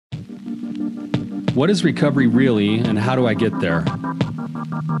What is recovery really, and how do I get there?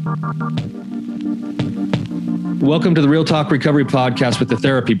 Welcome to the Real Talk Recovery Podcast with the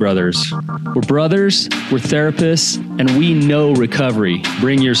Therapy Brothers. We're brothers, we're therapists, and we know recovery.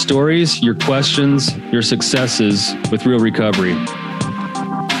 Bring your stories, your questions, your successes with real recovery.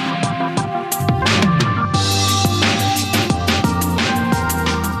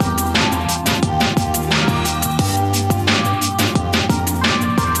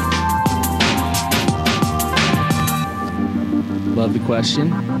 Love the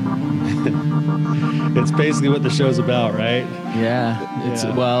question. It's basically what the show's about, right? Yeah,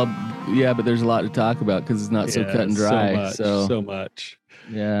 but there's a lot to talk about because it's not so cut and dry. So much.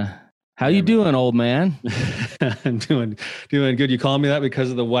 Yeah. How you doing, old man? I'm doing good. You call me that because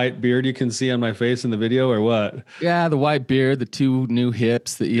of the white beard you can see on my face in the video, or what? Yeah, the white beard, the two new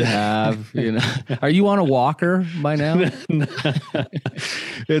hips that you have. Are you on a walker by now?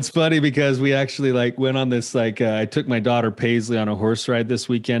 It's funny because we actually went on this I took my daughter Paisley on a horse ride this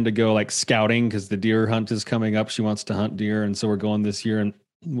weekend to go scouting because the deer hunt is coming up. She wants to hunt deer, and so we're going this year. And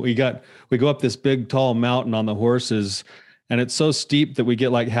we go up this big tall mountain on the horses. And it's so steep that we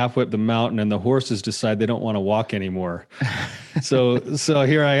get halfway up the mountain and the horses decide they don't want to walk anymore. So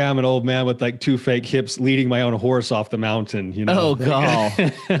here I am, an old man with two fake hips leading my own horse off the mountain, Oh, God.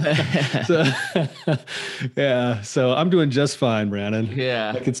 So I'm doing just fine, Brandon.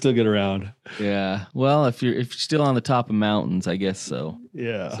 Yeah. I can still get around. Yeah. Well, if you're still on the top of mountains, I guess so.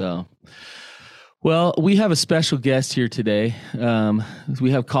 Yeah. So, well, we have a special guest here today. We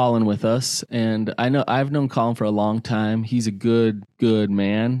have Colin with us, and I've known Colin for a long time. He's a good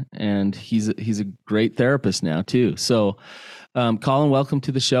man, and he's a great therapist now too. So, Colin, welcome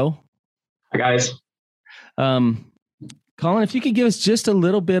to the show. Hi, guys. Colin, if you could give us just a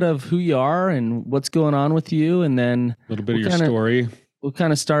little bit of who you are and what's going on with you, and then a little bit of your story. We'll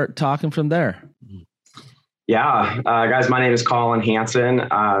kind of start talking from there. Yeah, guys, my name is Colin Hanson,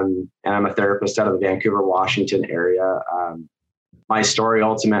 and I'm a therapist out of the Vancouver, Washington area. My story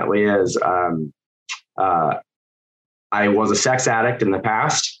ultimately is I was a sex addict in the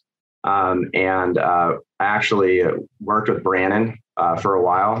past, and I actually worked with Brandon for a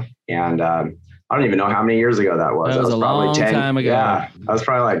while, and I don't even know how many years ago that was. That was probably long time ago. Yeah, that was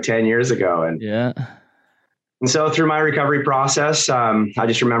probably 10 years ago. And yeah. And so through my recovery process, I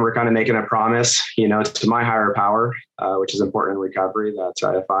just remember kind of making a promise, to my higher power, which is important in recovery,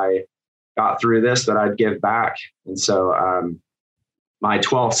 that if I got through this, that I'd give back. And so my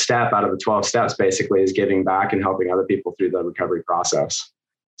 12th step out of the 12 steps basically is giving back and helping other people through the recovery process.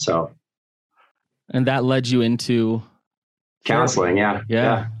 So. And that led you into counseling. Yeah.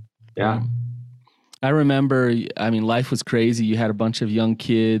 I remember, life was crazy. You had a bunch of young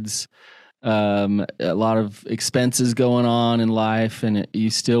kids. A lot of expenses going on in life, and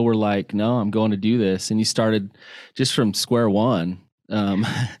you still were no, I'm going to do this. And you started just from square one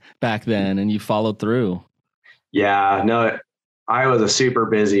back then, and you followed through. Yeah, no, I was a super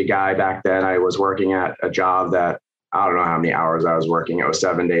busy guy back then. I was working at a job that I don't know how many hours I was working. It was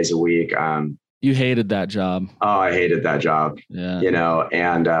 7 days a week. You hated that job. Oh, I hated that job. Yeah.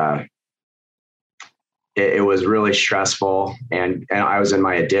 And it was really stressful, and I was in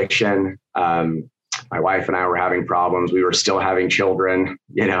my addiction. My wife and I were having problems. We were still having children,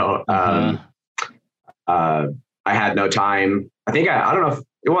 I had no time. I think I don't know if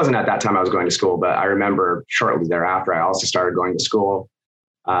it wasn't at that time I was going to school, but I remember shortly thereafter, I also started going to school.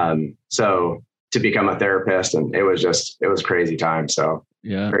 So to become a therapist, and it was crazy time. So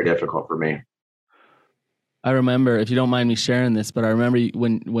yeah, very difficult for me. I remember, if you don't mind me sharing this, but I remember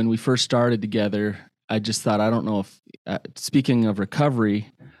when we first started together, I just thought, I don't know if, speaking of recovery,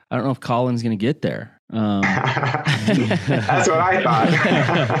 I don't know if Colin's going to get there. That's what I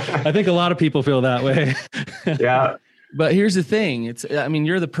thought. I think a lot of people feel that way. Yeah. But here's the thing.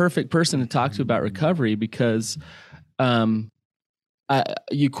 You're the perfect person to talk to about recovery because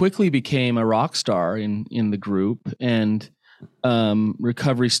you quickly became a rock star in the group, and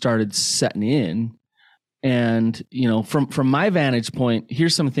recovery started setting in. And, from my vantage point,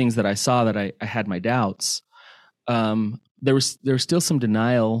 here's some things that I saw that I had my doubts. There was still some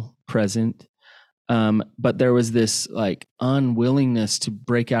denial present, but there was this unwillingness to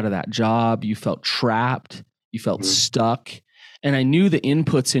break out of that job. You felt trapped. You felt stuck. And I knew the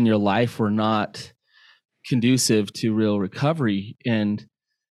inputs in your life were not conducive to real recovery. And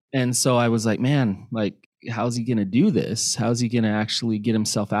so I was man, how's he going to do this? How's he going to actually get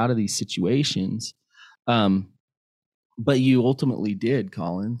himself out of these situations? But you ultimately did,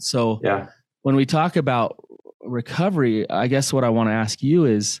 Colin. So yeah. When we talk about recovery, I guess what I want to ask you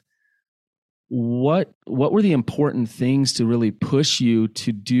is, what were the important things to really push you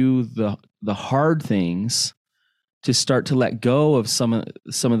to do the hard things to start to let go of some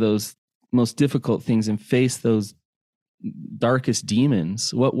of those most difficult things and face those darkest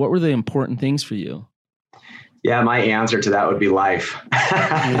demons? What were the important things for you? Yeah, my answer to that would be life.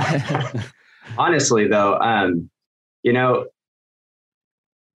 Honestly, though,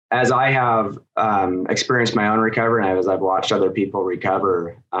 as I have experienced my own recovery, and as I've watched other people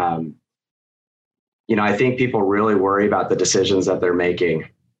recover, I think people really worry about the decisions that they're making.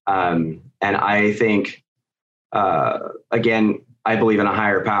 And I think, again, I believe in a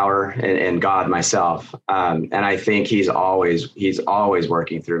higher power and God myself. And I think he's always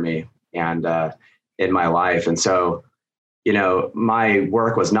working through me and in my life. And so, my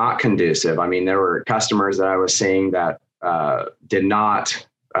work was not conducive. I mean, there were customers that I was seeing that did not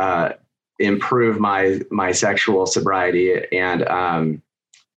improve my sexual sobriety, and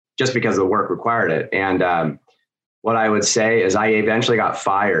just because the work required it. And what I would say is I eventually got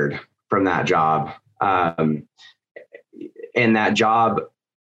fired from that job. And that job,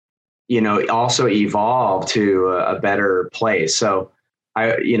 also evolved to a better place. So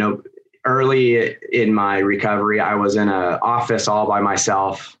early in my recovery, I was in an office all by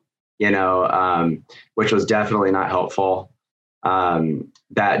myself, which was definitely not helpful.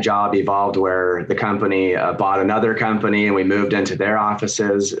 That job evolved where the company bought another company and we moved into their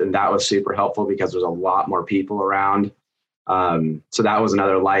offices. And that was super helpful because there's a lot more people around. So that was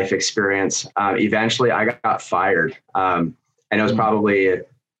another life experience. Eventually I got fired. And it was probably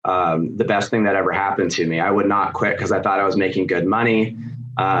the best thing that ever happened to me. I would not quit because I thought I was making good money.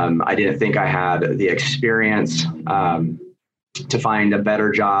 I didn't think I had the experience to find a better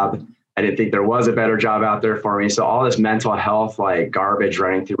job. I didn't think there was a better job out there for me. So all this mental health, like garbage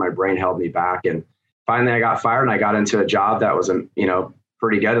running through my brain, held me back. And finally I got fired and I got into a job that was,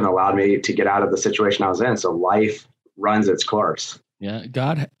 pretty good and allowed me to get out of the situation I was in. So life runs its course. Yeah.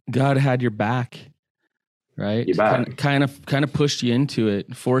 God had your back, right? You bet. Kind of pushed you into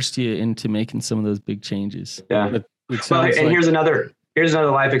it, forced you into making some of those big changes. Yeah. Here's another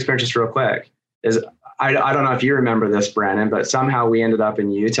life experience just real quick is I don't know if you remember this, Brandon, but somehow we ended up in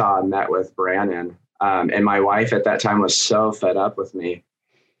Utah and met with Brandon. And my wife at that time was so fed up with me.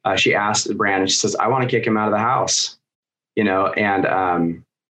 She asked Brandon, she says, I want to kick him out of the house, and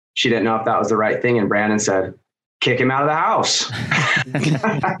she didn't know if that was the right thing. And Brandon said, kick him out of the house.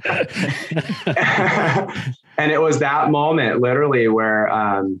 And it was that moment literally where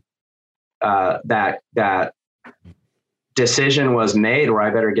that decision was made where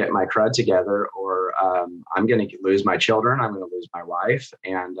I better get my crud together or I'm going to lose my children. I'm going to lose my wife.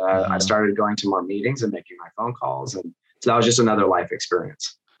 And I started going to more meetings and making my phone calls. And so that was just another life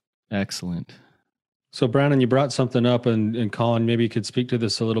experience. Excellent. So Brandon, you brought something up and Colin, maybe you could speak to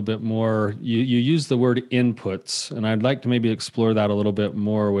this a little bit more. You used the word inputs, and I'd like to maybe explore that a little bit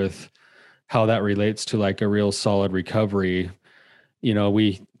more with how that relates to like a real solid recovery.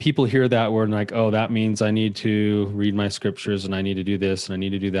 People hear that word and like, oh, that means I need to read my scriptures and I need to do this and I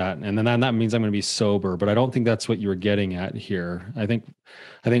need to do that. And then that means I'm going to be sober, but I don't think that's what you were getting at here. I think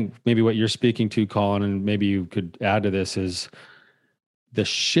maybe what you're speaking to, Colin, and maybe you could add to this, is the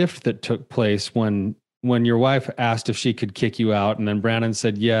shift that took place when your wife asked if she could kick you out and then Brandon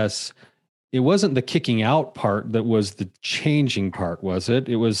said yes. It wasn't the kicking out part that was the changing part, was it?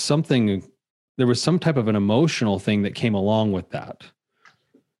 It was something. There was some type of an emotional thing that came along with that.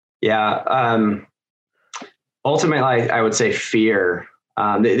 Yeah. Ultimately, I would say fear.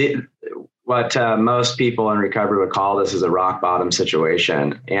 What most people in recovery would call this is a rock bottom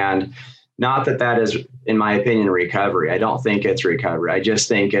situation. And not that is, in my opinion, recovery. I don't think it's recovery. I just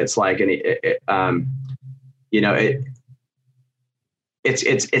think it's like it's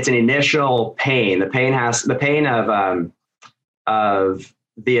an initial pain. The pain of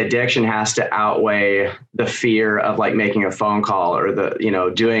the addiction has to outweigh the fear of like making a phone call or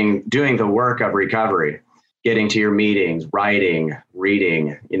doing the work of recovery, getting to your meetings, writing,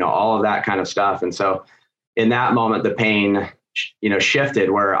 reading, all of that kind of stuff. And so in that moment, the pain, shifted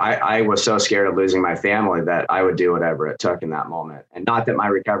where I was so scared of losing my family that I would do whatever it took in that moment. And not that my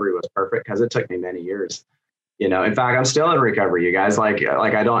recovery was perfect, because it took me many years. In fact, I'm still in recovery, you guys. Like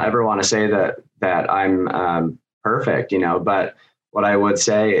I don't ever want to say that I'm perfect, but what I would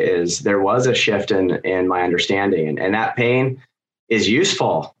say is there was a shift in my understanding, and that pain is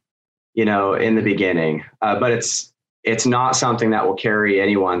useful, in the beginning, but it's not something that will carry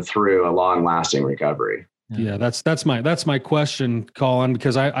anyone through a long lasting recovery. Yeah, that's my question, Colin,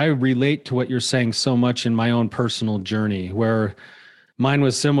 because I relate to what you're saying so much in my own personal journey, where mine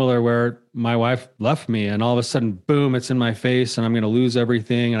was similar, where my wife left me and all of a sudden, boom, it's in my face and I'm going to lose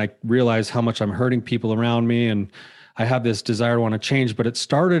everything. And I realize how much I'm hurting people around me. And I have this desire to want to change, but it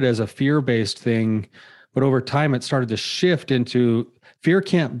started as a fear-based thing. But over time, it started to shift into fear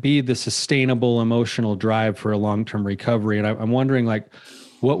can't be the sustainable emotional drive for a long-term recovery. And I'm wondering, like,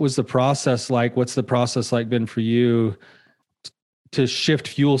 what was the process like? What's the process like been for you to shift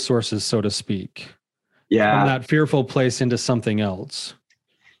fuel sources, so to speak, from that fearful place into something else?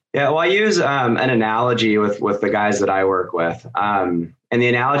 Yeah, well, I use an analogy with the guys that I work with. And the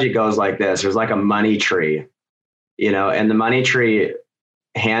analogy goes like this. There's like a money tree, and the money tree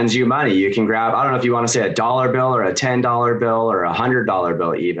hands you money. You can grab, I don't know if you want to say a $1 bill or a $10 bill or a $100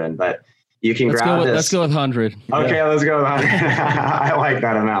 bill even, but you can grab this. Let's go with 100. Okay, yeah. Let's go with 100. I like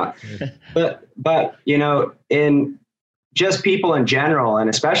that amount. But in just people in general, and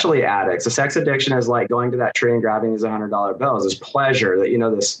especially addicts, the sex addiction is like going to that tree and grabbing these $100 bills. This pleasure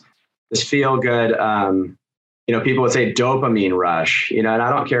that, this feel good, people would say dopamine rush, and I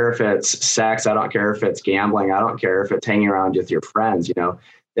don't care if it's sex. I don't care if it's gambling. I don't care if it's hanging around with your friends.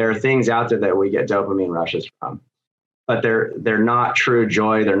 There are things out there that we get dopamine rushes from, but they're not true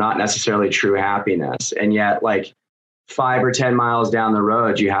joy. They're not necessarily true happiness. And yet, like 5 or 10 miles down the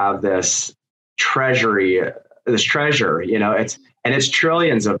road, you have this treasure, it's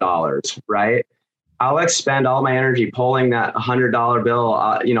trillions of dollars, right? I'll expend all my energy pulling that $100 bill,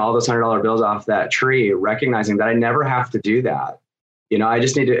 all those $100 bills off that tree, recognizing that I never have to do that. I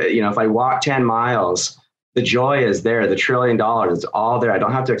just need to, if I walk 10 miles, the joy is there. The $1 trillion is all there. I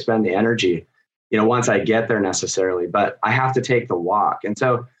don't have to expend the energy, once I get there necessarily, but I have to take the walk. And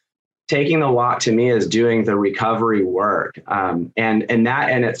so taking the walk to me is doing the recovery work. And that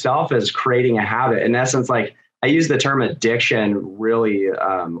in itself is creating a habit. In essence, like I use the term addiction really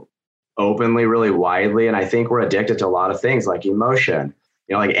openly, really widely. And I think we're addicted to a lot of things like emotion,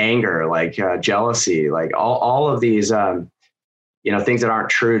 like anger, like jealousy, like all of these, things that aren't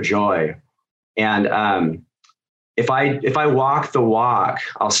true joy. And if I walk the walk,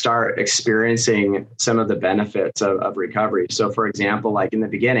 I'll start experiencing some of the benefits of recovery. So for example, like in the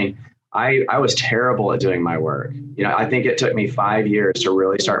beginning, I was terrible at doing my work. I think it took me 5 years to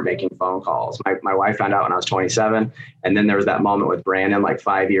really start making phone calls. My wife found out when I was 27. And then there was that moment with Brandon like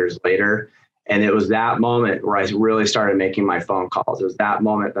 5 years later. And it was that moment where I really started making my phone calls. It was that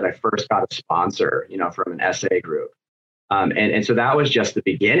moment that I first got a sponsor, from an SA group. And so that was just the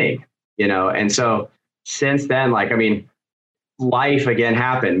beginning, and so since then, life again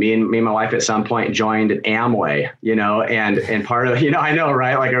happened. Me and my wife at some point joined Amway, and part of, I know,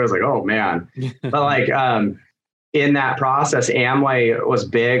 right? Like I was like, oh man, but in that process, Amway was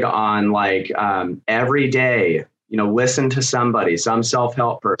big on every day, listen to somebody, some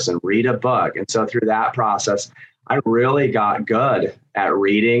self-help person, read a book. And so through that process, I really got good at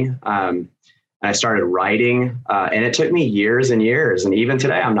reading. I started writing, and it took me years and years. And even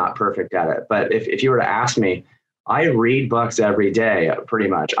today, I'm not perfect at it. But if you were to ask me, I read books every day, pretty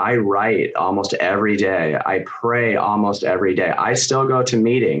much. I write almost every day. I pray almost every day. I still go to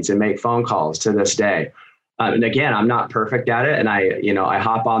meetings and make phone calls to this day. And again, I'm not perfect at it. And I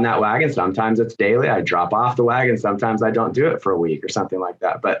hop on that wagon. Sometimes it's daily. I drop off the wagon. Sometimes I don't do it for a week or something like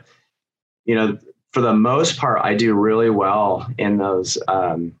that. But, for the most part, I do really well in those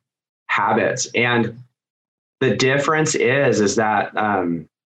habits. And the difference is that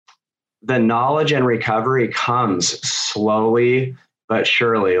the knowledge and recovery comes slowly but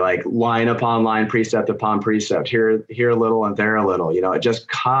surely, like line upon line, precept upon precept, here a little and there a little, it just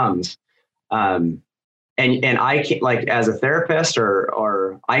comes. And I can't, like as a therapist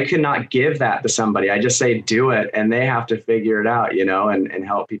or I could not give that to somebody. I just say, do it. And they have to figure it out, and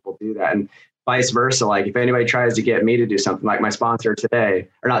help people do that. And vice versa. Like if anybody tries to get me to do something, like my sponsor today,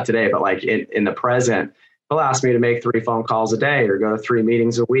 or not today, but like in the present, he'll ask me to make 3 phone calls a day or go to 3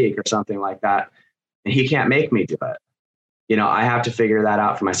 meetings a week or something like that. And he can't make me do it. I have to figure that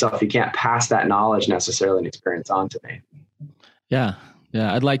out for myself. He can't pass that knowledge necessarily and experience on to me. Yeah.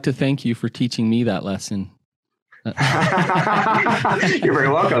 Yeah. I'd like to thank you for teaching me that lesson. You're very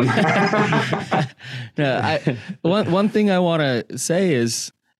welcome. One thing I want to say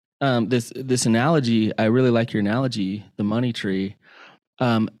is this analogy. I really like your analogy, the money tree.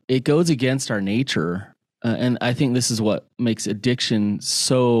 It goes against our nature. And I think this is what makes addiction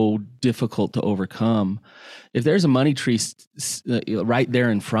so difficult to overcome. If there's a money tree right there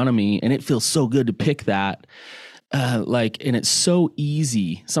in front of me and it feels so good to pick that, and it's so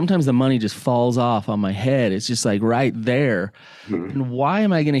easy. Sometimes the money just falls off on my head. It's just like right there. Mm-hmm. And why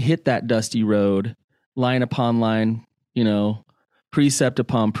am I going to hit that dusty road line upon line, precept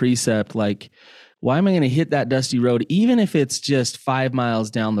upon precept? Like, why am I going to hit that dusty road? Even if it's just 5 miles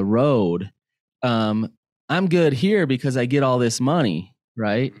down the road, I'm good here because I get all this money,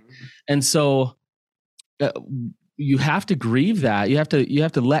 right? And so, you have to grieve that. You have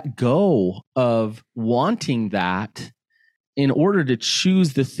to let go of wanting that in order to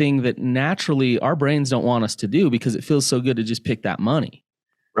choose the thing that naturally our brains don't want us to do, because it feels so good to just pick that money.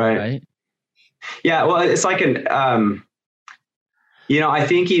 Right. Yeah. Well, it's like I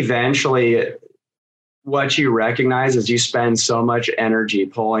think eventually what you recognize is you spend so much energy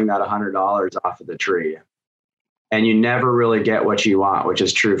pulling that $100 off of the tree, and you never really get what you want, which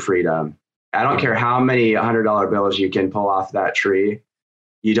is true freedom. I don't care how many $100 bills you can pull off that tree.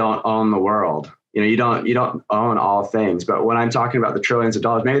 You don't own the world. You don't own all things. But when I'm talking about the trillions of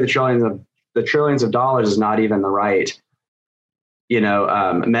dollars, maybe the trillions of dollars is not even the right,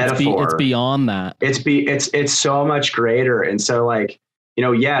 metaphor. It's beyond that. It's so much greater. And so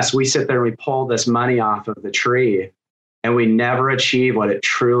yes, we sit there and we pull this money off of the tree, and we never achieve what it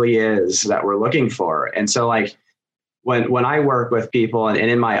truly is that we're looking for. And so when I work with people and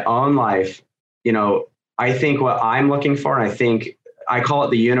in my own life, I think what I'm looking for, and I call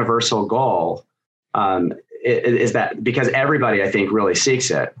it the universal goal, is that because everybody, I think, really seeks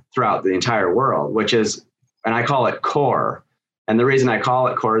it throughout the entire world, which is, and I call it core. And the reason I call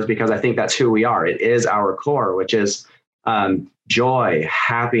it core is because I think that's who we are. It is our core, which is joy,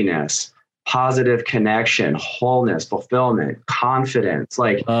 happiness, positive connection, wholeness, fulfillment, confidence,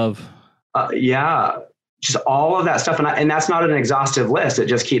 love. Just all of that stuff. And that's not an exhaustive list. It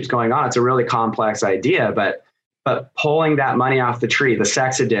just keeps going on. It's a really complex idea, but pulling that money off the tree, the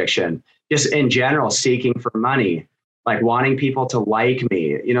sex addiction, just in general, seeking for money, like wanting people to like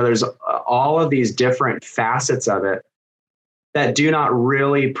me, there's all of these different facets of it that do not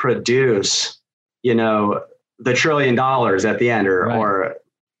really produce, the $1 trillion at the end or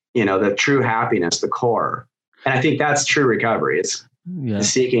the true happiness, the core. And I think that's true recovery. It's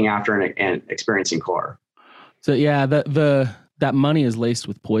seeking after and experiencing core. So that money is laced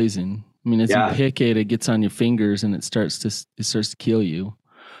with poison. I mean, as you pick it, it gets on your fingers and it starts to kill you.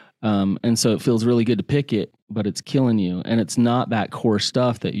 And so it feels really good to pick it, but it's killing you. And it's not that core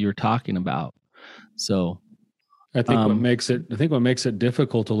stuff that you're talking about. So I think what makes it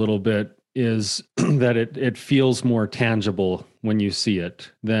difficult a little bit is that it feels more tangible when you see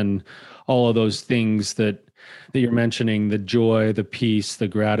it than all of those things that you're mentioning, the joy, the peace, the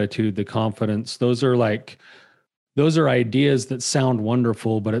gratitude, the confidence. Those are ideas that sound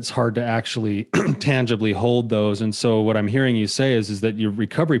wonderful, but it's hard to actually tangibly hold those. And so what I'm hearing you say is that your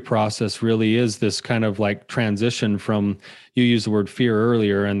recovery process really is this kind of transition from, you used the word fear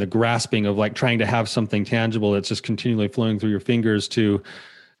earlier, and the grasping of trying to have something tangible that's just continually flowing through your fingers, to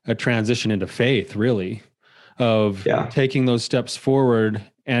a transition into faith, really, of taking those steps forward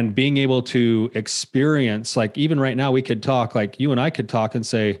and being able to experience, even right now we could talk, you and I could talk and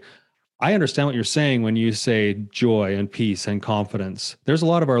say, I understand what you're saying when you say joy and peace and confidence. There's a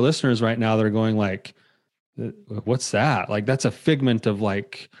lot of our listeners right now that are going what's that? That's a figment of I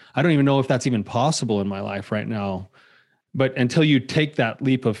don't even know if that's even possible in my life right now. But until you take that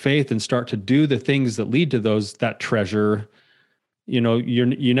leap of faith and start to do the things that lead to that treasure,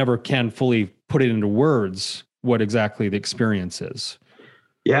 you never can fully put it into words what exactly the experience is.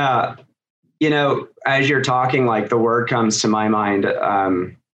 Yeah. As you're talking, the word comes to my mind,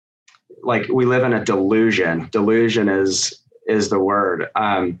 we live in a delusion. Delusion is the word.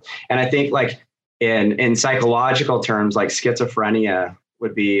 And I think in psychological terms, schizophrenia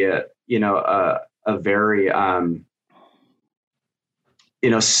would be, a very,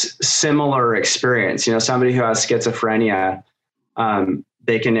 similar experience. Somebody who has schizophrenia,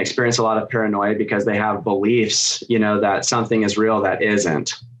 they can experience a lot of paranoia because they have beliefs, that something is real that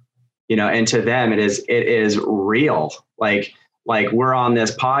isn't, and to them it is real. Like we're on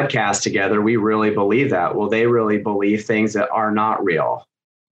this podcast together. We really believe that. Well, they really believe things that are not real,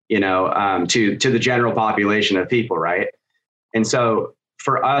 to the general population of people. Right. And so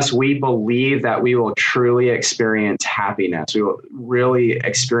for us, we believe that we will truly experience happiness. We will really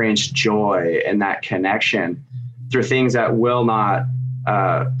experience joy and that connection through things that will not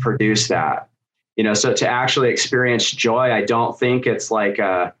produce that, so to actually experience joy, I don't think it's like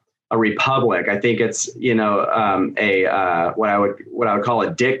a republic. I think it's, what I would call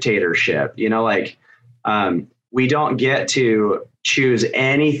a dictatorship, we don't get to choose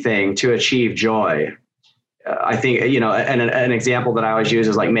anything to achieve joy. I think, an example that I always use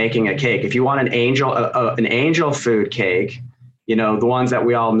is making a cake. If you want an angel food cake, the ones that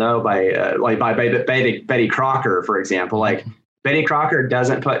we all know by Betty Crocker, for example, Betty Crocker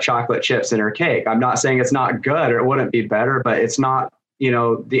doesn't put chocolate chips in her cake. I'm not saying it's not good or it wouldn't be better, but it's not,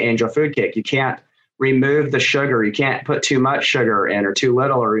 the angel food cake. You can't remove the sugar. You can't put too much sugar in or too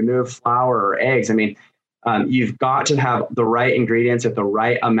little, or remove flour or eggs. I mean, You've got to have the right ingredients at the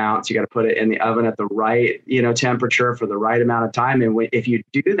right amounts. You got to put it in the oven at the right, temperature for the right amount of time. And if you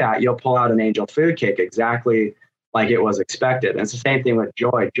do that, you'll pull out an angel food cake exactly like it was expected. And it's the same thing with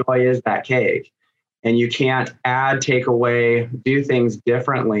joy. Joy is that cake. And you can't add, take away, do things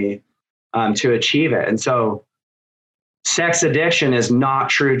differently to achieve it. And so sex addiction is not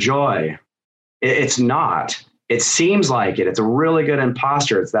true joy. It's not. It seems like it. It's a really good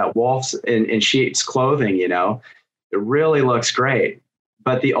imposter. It's that wolf in sheep's clothing, It really looks great.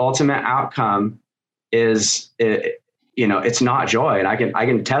 But the ultimate outcome is, it's not joy. And I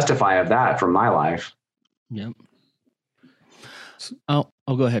can testify of that from my life. Yep. I'll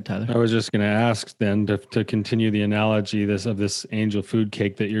go ahead, Tyler. I was just going to ask then to continue the analogy of this angel food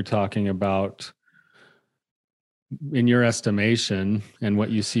cake that you're talking about. In your estimation and what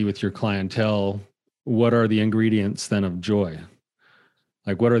you see with your clientele, what are the ingredients then of joy?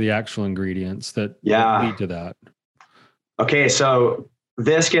 Like, what are the actual ingredients that lead to that? Okay, so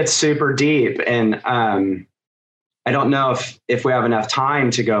this gets super deep, and I don't know if we have enough time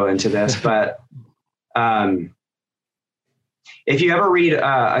to go into this, but if you ever read,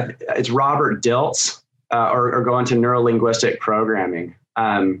 it's Robert Dilts, or go into neurolinguistic programming.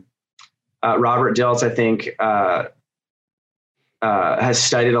 Robert Dilts, I think, has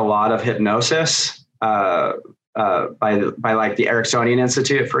studied a lot of hypnosis by like the Ericksonian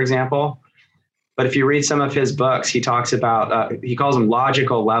Institute, for example. But if you read some of his books, he talks about, he calls them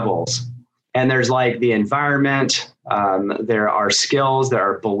logical levels. And there's like the environment, there are skills, there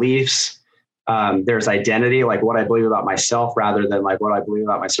are beliefs, there's identity, like what I believe about myself rather than like what I believe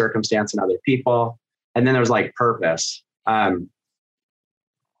about my circumstance and other people. And then there's like purpose.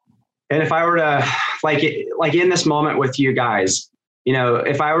 And if I were to like in this moment with you guys,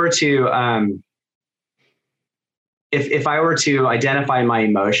 if I were to, if I were to identify my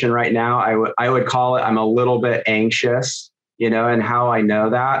emotion right now, I would call it, I'm a little bit anxious, and how I know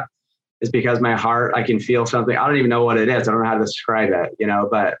that is because my heart, I can feel something. I don't even know what it is. I don't know how to describe it,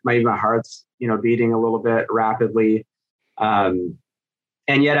 but my heart's, beating a little bit rapidly. And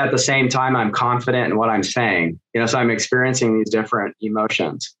yet at the same time, I'm confident in what I'm saying, so I'm experiencing these different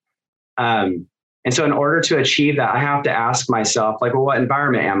emotions. And so in order to achieve that, I have to ask myself, like, well, what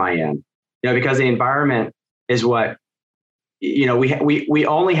environment am I in? Because the environment is what, we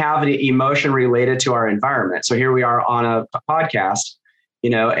only have an emotion related to our environment. So here we are on a podcast,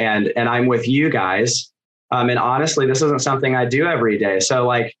 and I'm with you guys. And honestly, this isn't something I do every day. So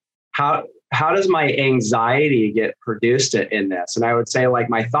like, how does my anxiety get produced in this? And I would say like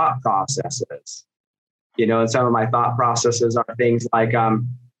my thought processes, and some of my thought processes are things like,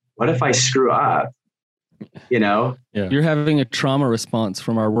 what if I screw up? Yeah. You're having a trauma response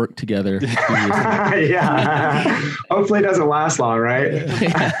from our work together. Yeah. Hopefully it doesn't last long, right?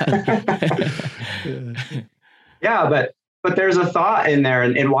 Yeah, but there's a thought in there.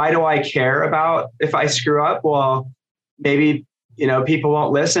 And why do I care about if I screw up? Well, maybe, people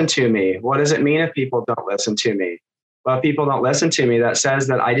won't listen to me. What does it mean if people don't listen to me? Well, if people don't listen to me, that says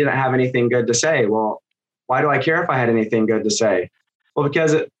that I didn't have anything good to say. Well, why do I care if I had anything good to say? Well,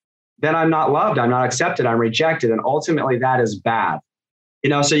 because then I'm not loved, I'm not accepted, I'm rejected. And ultimately that is bad.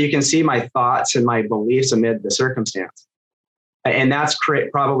 So you can see my thoughts and my beliefs amid the circumstance. And that's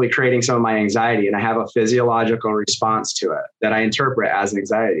probably creating some of my anxiety. And I have a physiological response to it that I interpret as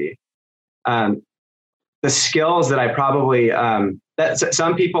anxiety. The skills that I probably, that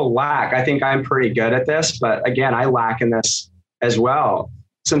some people lack, I think I'm pretty good at this, but again, I lack in this as well.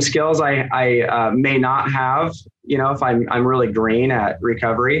 Some skills I may not have, if I'm really green at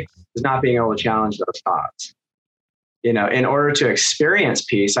recovery, is not being able to challenge those thoughts. In order to experience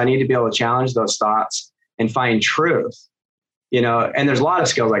peace, I need to be able to challenge those thoughts and find truth. And there's a lot of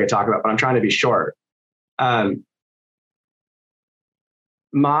skills I could talk about, but I'm trying to be short.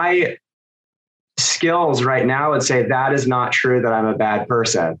 My skills right now would say that is not true, that I'm a bad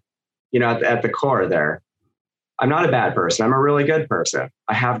person, at the core there. I'm not a bad person. I'm a really good person.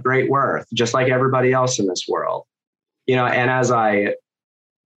 I have great worth, just like everybody else in this world. And as I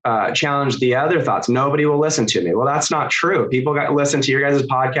challenge the other thoughts, nobody will listen to me. Well, that's not true. People listen to your guys'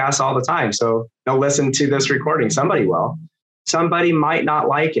 podcasts all the time. So they'll listen to this recording. Somebody will. Somebody might not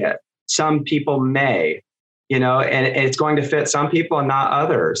like it. Some people may, and it's going to fit some people and not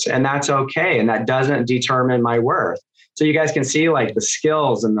others. And that's okay. And that doesn't determine my worth. So you guys can see like the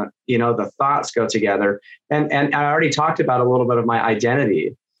skills and the thoughts go together. And I already talked about a little bit of my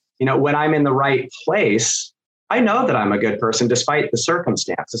identity. When I'm in the right place, I know that I'm a good person despite the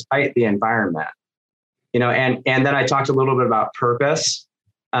circumstance, despite the environment. And then I talked a little bit about purpose.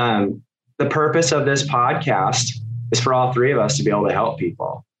 The purpose of this podcast is for all three of us to be able to help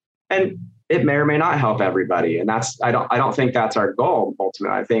people. And it may or may not help everybody. And I don't think that's our goal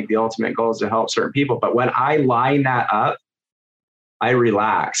ultimately. I think the ultimate goal is to help certain people. But when I line that up, I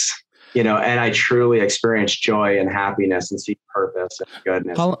relax, and I truly experience joy and happiness and see purpose and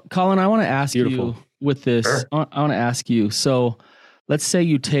goodness. Colin, I want to ask you with this. Sure. I want to ask you. So let's say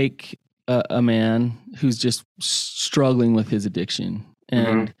you take a man who's just struggling with his addiction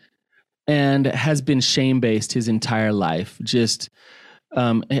and has been shame-based his entire life,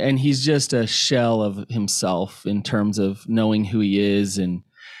 and he's just a shell of himself in terms of knowing who he is, and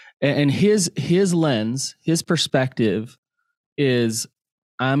his lens, his perspective is,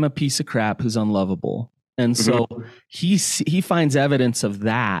 I'm a piece of crap who's unlovable. And so he finds evidence of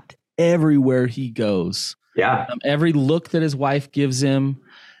that everywhere he goes. Yeah. Every look that his wife gives him,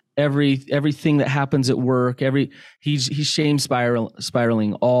 everything that happens at work, he's shame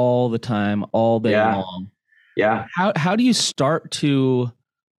spiraling all the time, all day long. Yeah. How do you start to,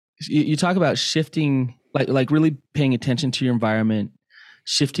 you talk about shifting, like really paying attention to your environment,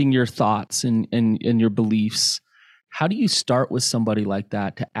 shifting your thoughts and your beliefs. How do you start with somebody like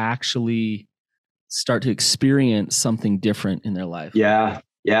that to actually start to experience something different in their life? Yeah.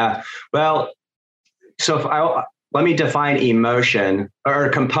 Yeah. Well, so let me define emotion or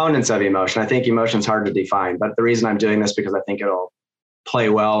components of emotion. I think emotion is hard to define, but the reason I'm doing this because I think it'll play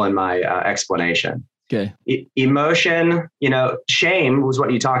well in my explanation. Okay. Emotion, shame was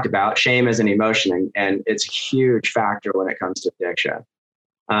what you talked about. Shame is an emotion, and it's a huge factor when it comes to addiction.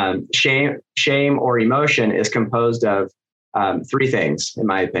 Shame or emotion is composed of three things, in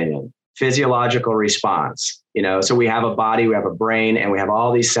my opinion. Physiological response, so we have a body, we have a brain, and we have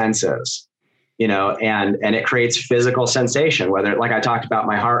all these senses, and it creates physical sensation, whether, like I talked about,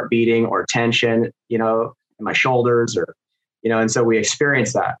 my heart beating or tension, in my shoulders, or, and so we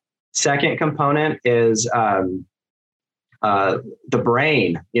experience that. Second component is the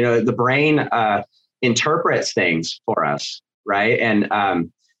brain. The brain interprets things for us, right? And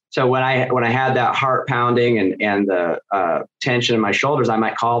so when I had that heart pounding and the tension in my shoulders, I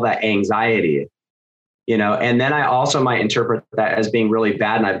might call that anxiety, and then I also might interpret that as being really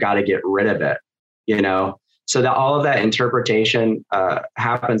bad and I've got to get rid of it, so that all of that interpretation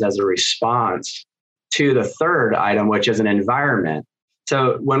happens as a response to the third item, which is an environment.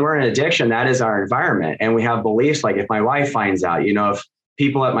 So when we're in addiction, that is our environment. And we have beliefs like, if my wife finds out, if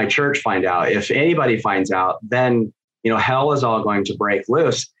people at my church find out, if anybody finds out, then, hell is all going to break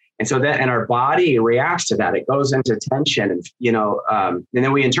loose. And so and our body reacts to that. It goes into tension and, and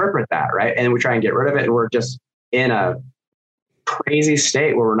then we interpret that, right? And we try and get rid of it. And we're just in a crazy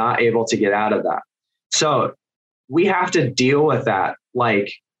state where we're not able to get out of that. So we have to deal with that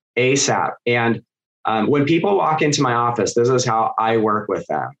like ASAP. And when people walk into my office, this is how I work with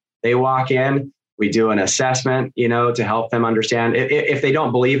them. They walk in, we do an assessment, to help them understand if they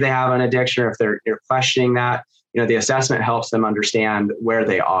don't believe they have an addiction, or if they're questioning that, the assessment helps them understand where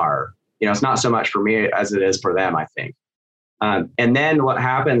they are. It's not so much for me as it is for them, I think. And then what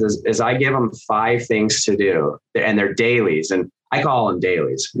happens is I give them 5 things to do, and they're dailies, and I call them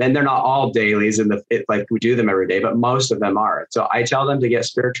dailies. Then they're not all dailies like we do them every day, but most of them are. So I tell them to get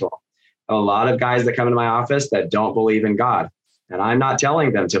spiritual. A lot of guys that come into my office that don't believe in God, and I'm not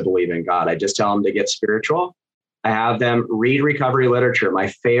telling them to believe in God. I just tell them to get spiritual. I have them read recovery literature. My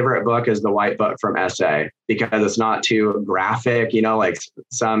favorite book is The White Book from SA, because it's not too graphic, like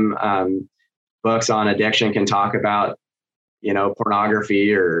some books on addiction can talk about,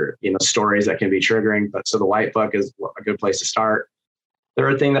 pornography or, stories that can be triggering. But so The White Book is a good place to start.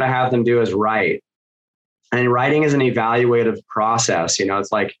 Third thing that I have them do is write. And writing is an evaluative process.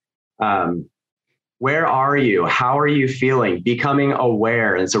 It's like, where are you? How are you feeling? Becoming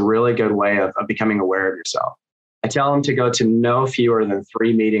aware. It's a really good way of becoming aware of yourself. I tell them to go to no fewer than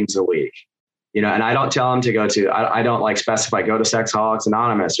 3 meetings a week, and I don't tell them to go to, I don't like specify, go to Sexaholics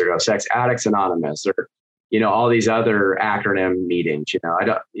Anonymous or go Sex Addicts Anonymous or, all these other acronym meetings.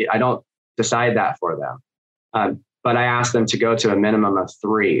 I don't decide that for them. But I ask them to go to a minimum of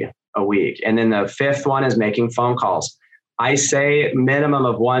 3 a week. And then the 5th one is making phone calls. I say minimum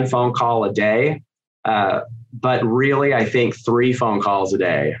of 1 phone call a day, but really I think 3 phone calls a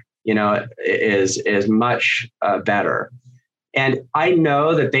day, is much better. And I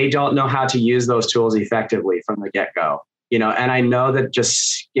know that they don't know how to use those tools effectively from the get-go, and I know that just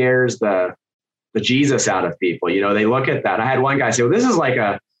scares the Jesus out of people. They look at that. I had one guy say, well, this is like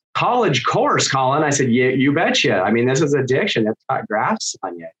a college course, Colin. I said, yeah, you betcha. I mean, this is addiction. It's got grafts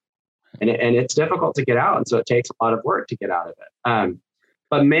on you. And it's difficult to get out. And so it takes a lot of work to get out of it.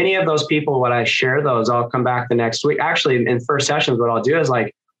 But many of those people, when I share those, I'll come back the next week. Actually, in first sessions, what I'll do is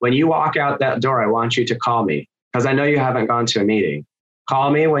like, when you walk out that door, I want you to call me because I know you haven't gone to a meeting.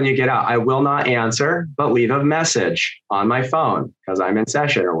 call me when you get out. I will not answer, but leave a message on my phone because I'm in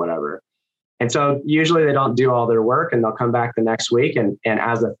session or whatever. And so usually they don't do all their work and they'll come back the next week. And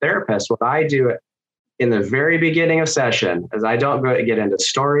as a therapist, what I do in the very beginning of session is I don't get into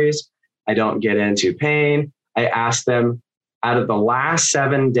stories. I don't get into pain. I ask them, out of the last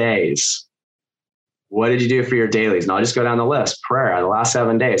 7 days, what did you do for your dailies? And I'll just go down the list. Prayer, the last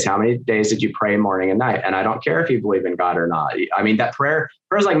 7 days, how many days did you pray morning and night? And I don't care if you believe in God or not. I mean, that prayer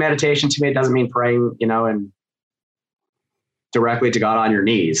is like meditation to me. It doesn't mean praying, and directly to God on your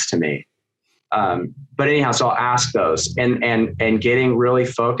knees to me. But anyhow, so I'll ask those and getting really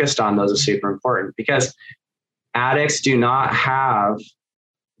focused on those is super important because addicts do not have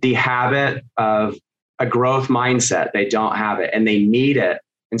the habit of a growth mindset. They don't have it and they need it.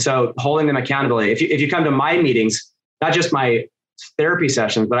 And so holding them accountability, if you come to my meetings, not just my therapy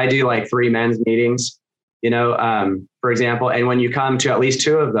sessions, but I do like 3 men's meetings, for example, and when you come to at least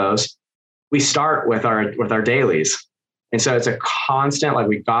 2 of those, we start with our dailies. And so it's a constant, like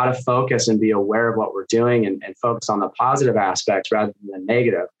we've got to focus and be aware of what we're doing and focus on the positive aspects rather than the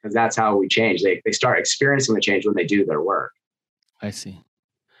negative, because that's how we change. They start experiencing the change when they do their work. I see.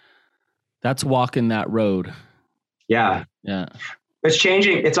 That's walking that road. Yeah. Yeah. It's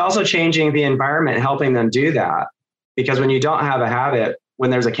changing. It's also changing the environment, helping them do that. Because when you don't have a habit, when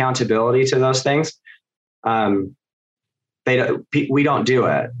there's accountability to those things, we don't do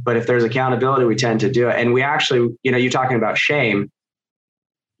it. But if there's accountability, we tend to do it. And we actually, you're talking about shame.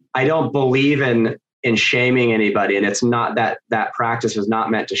 I don't believe in shaming anybody. And it's not that practice is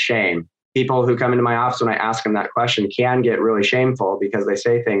not meant to shame. People who come into my office when I ask them that question can get really shameful because they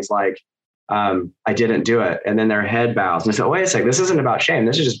say things like, I didn't do it. And then their head bows. And I said, wait a second, this isn't about shame.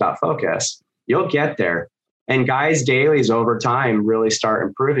 This is just about focus. You'll get there. And guys' dailies over time really start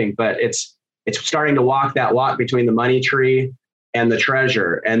improving, but it's starting to walk that walk between the money tree and the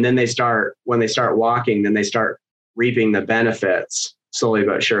treasure. And then when they start walking, then they start reaping the benefits slowly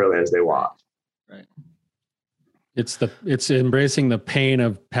but surely as they walk. Right. It's embracing the pain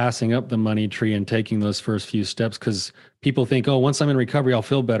of passing up the money tree and taking those first few steps, because people think, oh, once I'm in recovery, I'll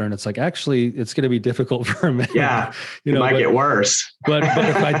feel better. And it's like, actually, it's going to be difficult for a minute. Yeah. It might get worse. but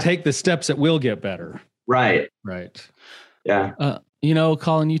if I take the steps, it will get better. Right. Right. Yeah.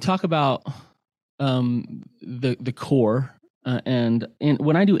 Colin, you talk about the core. And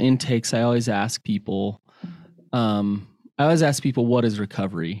when I do intakes, I always ask people, what is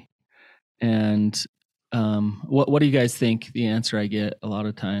recovery? And what do you guys think the answer I get a lot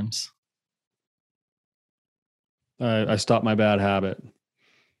of times? I stopped my bad habit.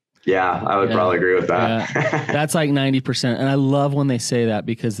 Yeah, I would probably agree with that. Yeah. That's like 90%. And I love when they say that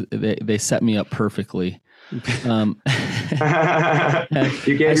because they set me up perfectly. You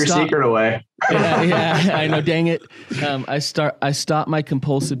gave your secret away. yeah, I know. Dang it. I stop my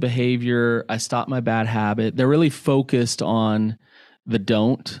compulsive behavior. I stop my bad habit. They're really focused on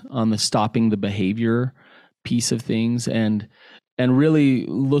on the stopping the behavior piece of things and really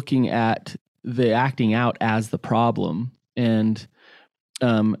looking at the acting out as the problem. And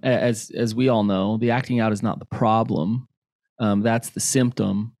as we all know, the acting out is not the problem. That's the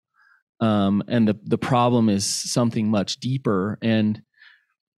symptom. And the problem is something much deeper. And,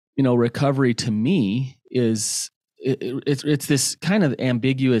 recovery to me is it's this kind of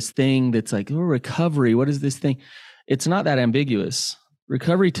ambiguous thing that's like, oh, recovery, what is this thing? It's not that ambiguous.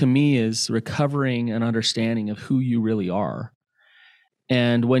 Recovery to me is recovering an understanding of who you really are.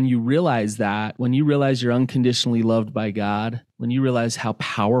 And when you realize that, when you realize you're unconditionally loved by God, when you realize how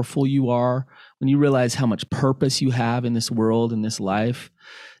powerful you are, when you realize how much purpose you have in this world, in this life,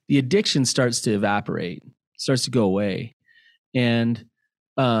 the addiction starts to evaporate, starts to go away. And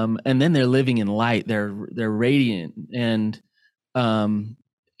then they're living in light, they're radiant, and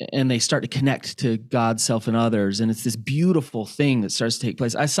they start to connect to God's self and others. And it's this beautiful thing that starts to take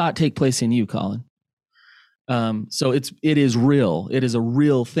place. I saw it take place in you, Colin. So it is real. It is a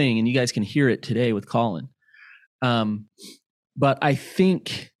real thing. And you guys can hear it today with Colin. But I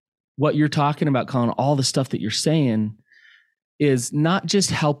think what you're talking about, Colin, all the stuff that you're saying is not just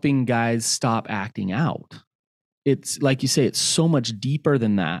helping guys stop acting out. It's like you say, it's so much deeper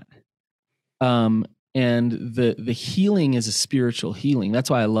than that. And the healing is a spiritual healing. That's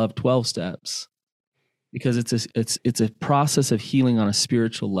why I love 12 steps, because it's a process of healing on a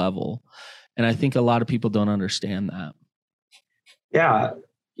spiritual level. And I think a lot of people don't understand that. Yeah.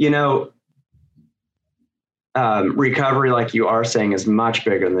 Recovery, like you are saying, is much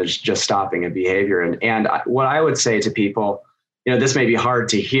bigger than just stopping a behavior. And what I would say to people, this may be hard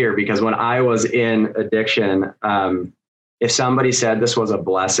to hear, because when I was in addiction, if somebody said this was a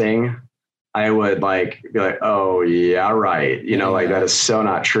blessing, I would like be like, oh yeah, right. You know, like that is so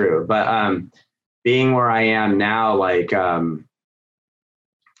not true. But being where I am now, like one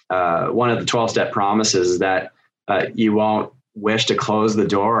of the 12-step promises is that you won't wish to close the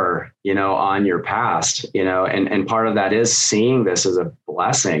door, you know, on your past, you know, and part of that is seeing this as a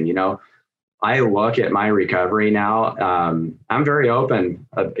blessing. You know, I look at my recovery now. I'm very open,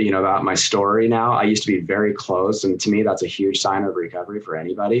 you know, about my story now. I used to be very closed, and to me, that's a huge sign of recovery for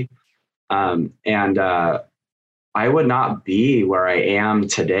anybody. I would not be where I am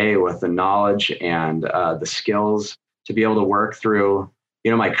today with the knowledge and the skills to be able to work through,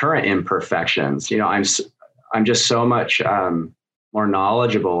 you know, my current imperfections. You know, I'm just so much more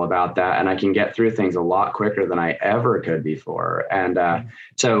knowledgeable about that, and I can get through things a lot quicker than I ever could before. And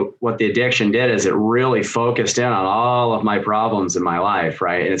so what the addiction did is it really focused in on all of my problems in my life,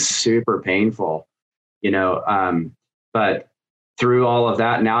 right? And it's super painful, you know, but through all of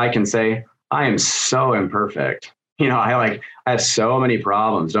that, now I can say I am so imperfect. You know, I have so many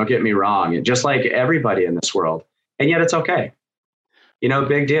problems. Don't get me wrong. Just like everybody in this world, and yet it's okay. You know,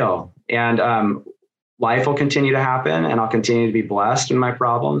 big deal. And life will continue to happen, and I'll continue to be blessed in my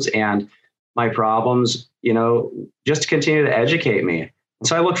problems, and my problems, you know, just continue to educate me. And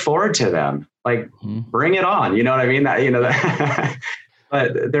so I look forward to them. Like, bring it on. You know what I mean? That, you know,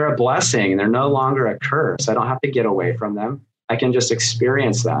 but they're a blessing, and they're no longer a curse. I don't have to get away from them. I can just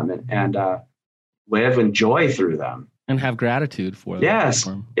experience them and live and joy through them. And have gratitude for them. Yes.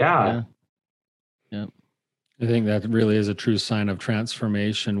 Yeah. I think that really is a true sign of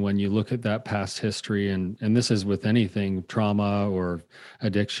transformation when you look at that past history, and this is with anything, trauma or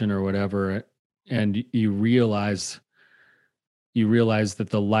addiction or whatever, and you realize that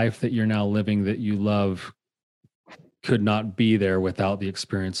the life that you're now living that you love could not be there without the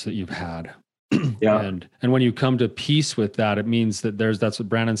experience that you've had. Yeah. And when you come to peace with that, it means that that's what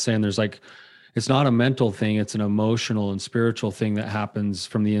Brandon's saying. There's like, it's not a mental thing, it's an emotional and spiritual thing that happens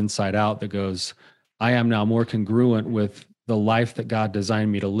from the inside out that goes, I am now more congruent with the life that God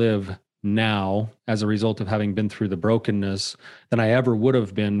designed me to live now as a result of having been through the brokenness than I ever would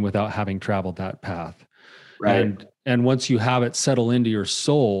have been without having traveled that path. Right. And once you have it settle into your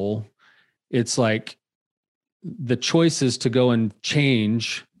soul, it's like the choices to go and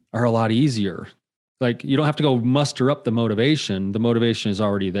change are a lot easier. Like you don't have to go muster up the motivation. The motivation is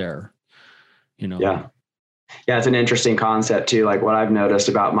already there, you know? Yeah. Yeah, it's an interesting concept too. Like what I've noticed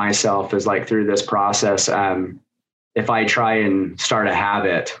about myself is like through this process, if I try and start a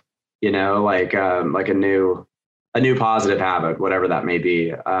habit, you know, like a new positive habit, whatever that may be,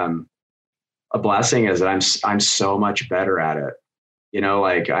 a blessing is that I'm so much better at it. You know,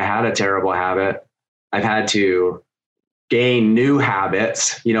 like I had a terrible habit. I've had to gain new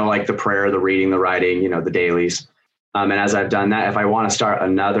habits, you know, like the prayer, the reading, the writing, you know, the dailies. And as I've done that, if I want to start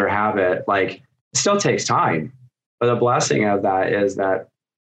another habit, like, it still takes time, but the blessing of that is that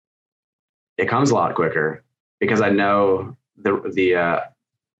it comes a lot quicker because I know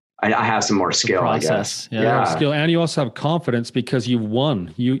I have some more skill, I guess. Yeah. Skill. And you also have confidence because you've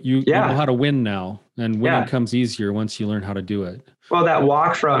won. You know how to win now, and winning comes easier once you learn how to do it. Well, that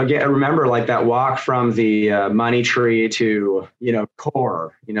walk from, again, remember like that walk from the money tree to, you know,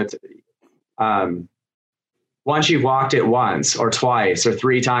 core, you know, once you've walked it once or twice or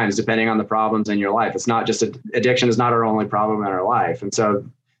three times, depending on the problems in your life, it's not just addiction is not our only problem in our life. And so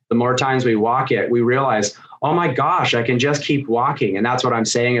the more times we walk it, we realize, oh my gosh, I can just keep walking. And that's what I'm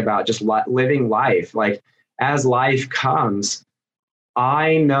saying about just living life. Like as life comes,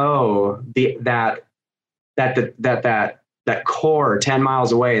 I know that core 10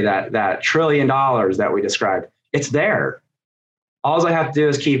 miles away, that $1 trillion that we described, it's there. All I have to do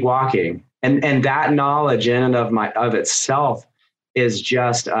is keep walking. And that knowledge in and of itself is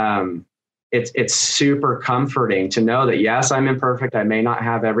just, it's super comforting to know that, yes, I'm imperfect. I may not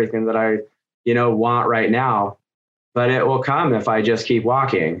have everything that I, you know, want right now, but it will come if I just keep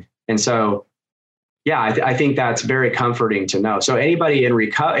walking. And so, yeah, I think that's very comforting to know. So anybody in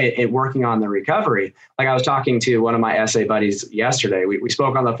working on the recovery, like I was talking to one of my SA buddies yesterday, we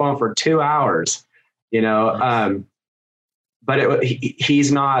spoke on the phone for 2 hours, you know, but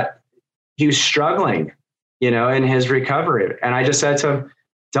he was struggling, you know, in his recovery. And I just said to him,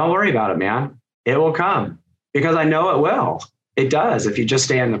 don't worry about it, man. It will come because I know it will. It does if you just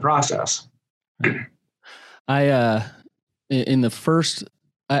stay in the process. I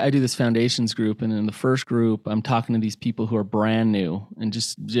do this foundations group, and in the first group, I'm talking to these people who are brand new and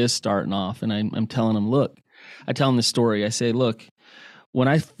just starting off. And I'm telling them, look, I tell them this story. I say, look, when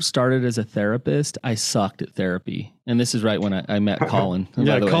I started as a therapist, I sucked at therapy. And this is right when I met Colin.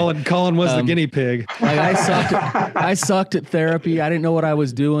 Yeah, Colin was the guinea pig. Like I sucked at therapy. I didn't know what I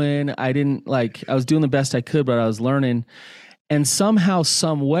was doing. I was doing the best I could, but I was learning. And somehow,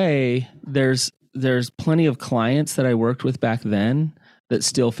 some way, there's plenty of clients that I worked with back then that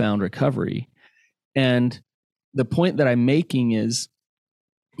still found recovery. And the point that I'm making is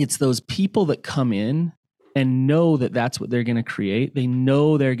it's those people that come in and know that that's what they're going to create. They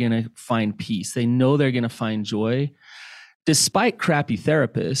know they're going to find peace. They know they're going to find joy. Despite crappy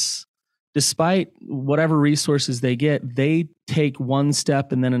therapists, despite whatever resources they get, they take one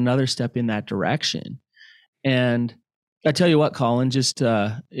step and then another step in that direction. And I tell you what, Colin,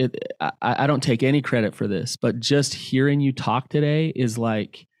 I don't take any credit for this, but just hearing you talk today is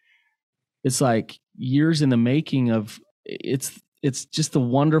it's like years in the making of it's just the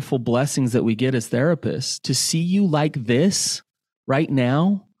wonderful blessings that we get as therapists. To see you like this right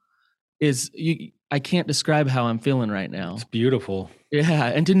now I can't describe how I'm feeling right now. It's beautiful. Yeah.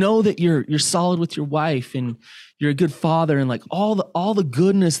 And to know that you're solid with your wife and you're a good father and like all the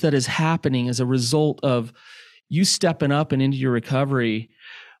goodness that is happening as a result of you stepping up and into your recovery.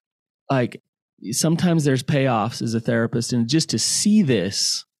 Like sometimes there's payoffs as a therapist, and just to see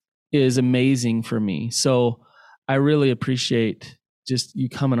this is amazing for me. So I really appreciate just you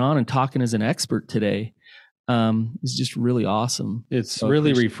coming on and talking as an expert today. It's just really awesome. It's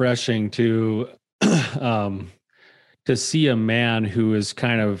really refreshing to see a man who has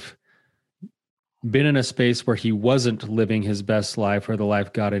kind of been in a space where he wasn't living his best life or the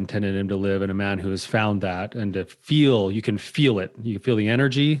life God intended him to live, and a man who has found that, and you can feel it. You can feel the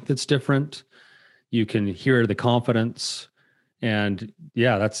energy that's different. You can hear the confidence. And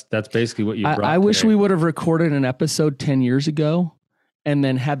yeah, that's basically what you brought. I wish we would have recorded an episode 10 years ago and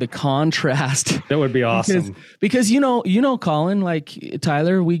then had the contrast. That would be awesome. Because you know, Colin, like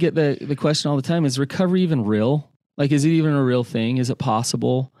Tyler, we get the question all the time, is recovery even real? Like, is it even a real thing? Is it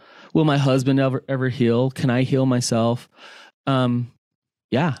possible? Will my husband ever heal? Can I heal myself?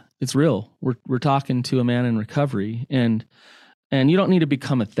 Yeah, it's real. We're talking to a man in recovery, and you don't need to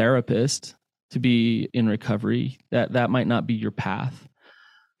become a therapist to be in recovery. That might not be your path,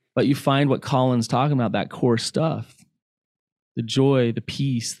 but you find what Colin's talking about, that core stuff, the joy, the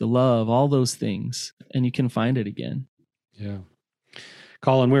peace, the love, all those things, and you can find it again. Yeah.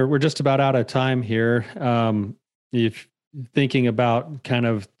 Colin, we're just about out of time here. If thinking about kind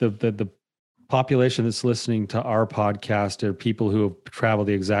of the population that's listening to our podcast are people who have traveled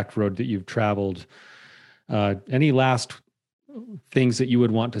the exact road that you've traveled, any last things that you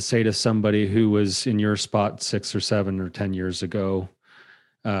would want to say to somebody who was in your spot 6 or 7 or 10 years ago,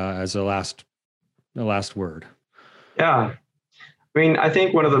 as a last word? Yeah. I mean, I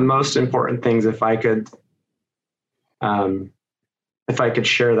think one of the most important things, if I could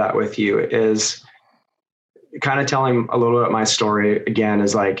share that with you, is kind of telling a little bit of my story again,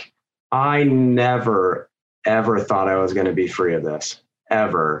 is like, I never, ever thought I was going to be free of this,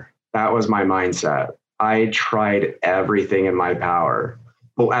 ever. That was my mindset. I tried everything in my power.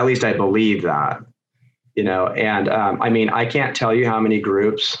 Well, at least I believe that, and I mean, I can't tell you how many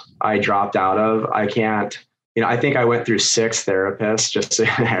groups I dropped out of. I can't, I think I went through 6 therapists, just so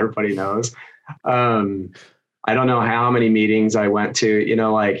everybody knows. I don't know how many meetings I went to,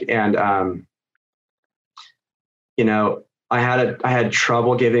 I had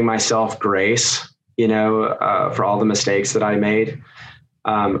trouble giving myself grace, for all the mistakes that I made.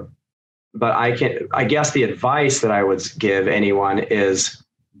 But I guess the advice that I would give anyone is,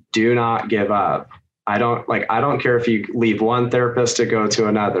 do not give up. I don't care if you leave one therapist to go to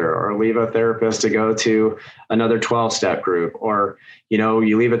another, or leave a therapist to go to another 12-step group, or,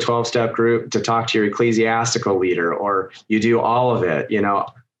 you leave a 12-step group to talk to your ecclesiastical leader, or you do all of it.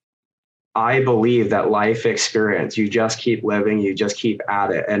 I believe that life experience, you just keep living, you just keep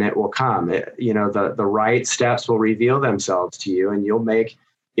at it, and it will come. The right steps will reveal themselves to you, and you'll make,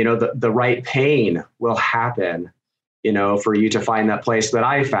 the right pain will happen, for you to find that place that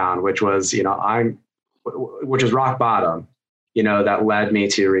I found, which was, which is rock bottom, that led me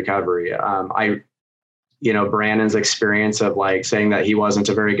to recovery. Brandon's experience of like saying that he wasn't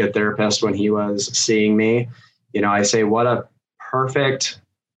a very good therapist when he was seeing me, I say, what a perfect,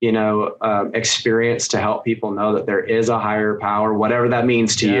 experience to help people know that there is a higher power, whatever that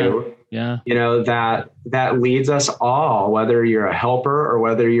means to you. Yeah. That leads us all, whether you're a helper or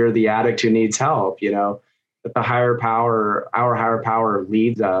whether you're the addict who needs help, that the higher power, our higher power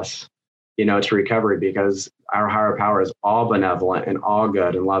leads us, to recovery, because our higher power is all benevolent and all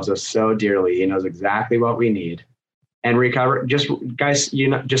good and loves us so dearly. He knows exactly what we need. And recover, just guys,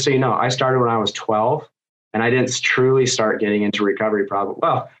 just so you know, I started when I was 12. And I didn't truly start getting into recovery probably.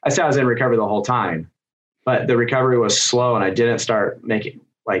 Well, I said I was in recovery the whole time, but the recovery was slow and I didn't start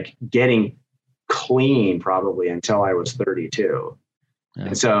getting clean probably until I was 32. Yeah.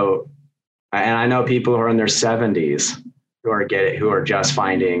 And so, and I know people who are in their 70s who are just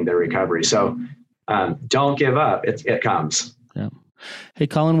finding their recovery. So don't give up. It comes. Yeah. Hey,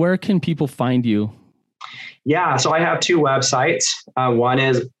 Colin, where can people find you? Yeah. So I have 2 websites. One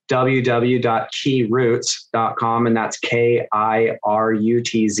is www.keyroots.com, and that's KIRUTZ.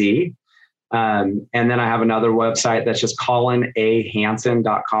 And then I have another website that's just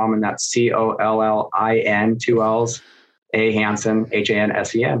ColinAHansen.com, and that's COLLIN, 2 L's, A Hansen,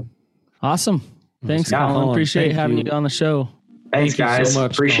 HANSEN. Awesome. Thanks, Colin. Appreciate having you on the show. Thanks, guys. So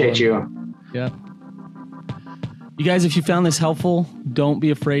much, appreciate you. Yeah. You guys, if you found this helpful, don't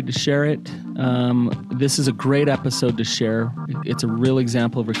be afraid to share it. This is a great episode to share. It's a real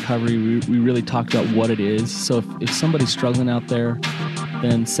example of recovery. We really talked about what it is. So if somebody's struggling out there,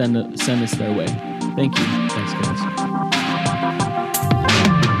 then send us their way. Thank you. Thanks, guys.